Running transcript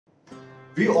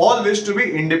We all wish to be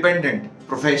independent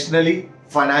professionally,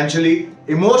 financially,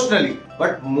 emotionally,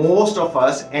 but most of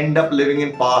us end up living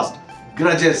in past,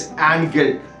 grudges and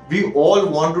guilt. We all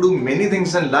want to do many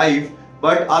things in life,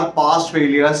 but our past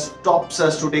failures stops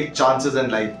us to take chances in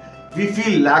life. We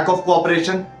feel lack of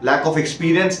cooperation, lack of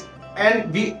experience,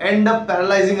 and we end up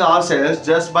paralyzing ourselves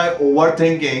just by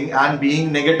overthinking and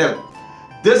being negative.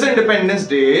 This Independence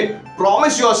Day,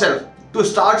 promise yourself to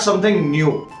start something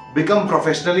new, become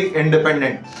professionally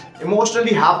independent,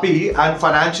 emotionally happy, and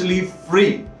financially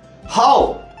free.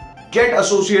 How? Get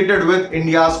associated with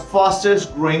India's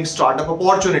fastest growing startup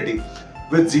opportunity.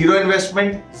 With zero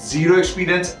investment, zero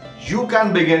experience, you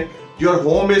can begin your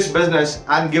home-based business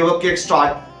and give a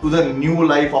kickstart to the new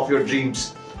life of your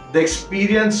dreams. The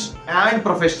experienced and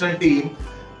professional team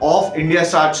of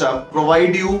IndiaStartsup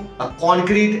provide you a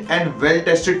concrete and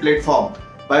well-tested platform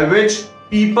by which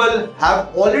people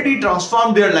have already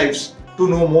transformed their lives. To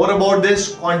know more about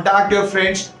this, contact your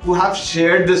friends who have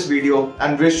shared this video,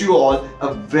 and wish you all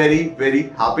a very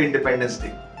happy Independence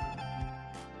Day.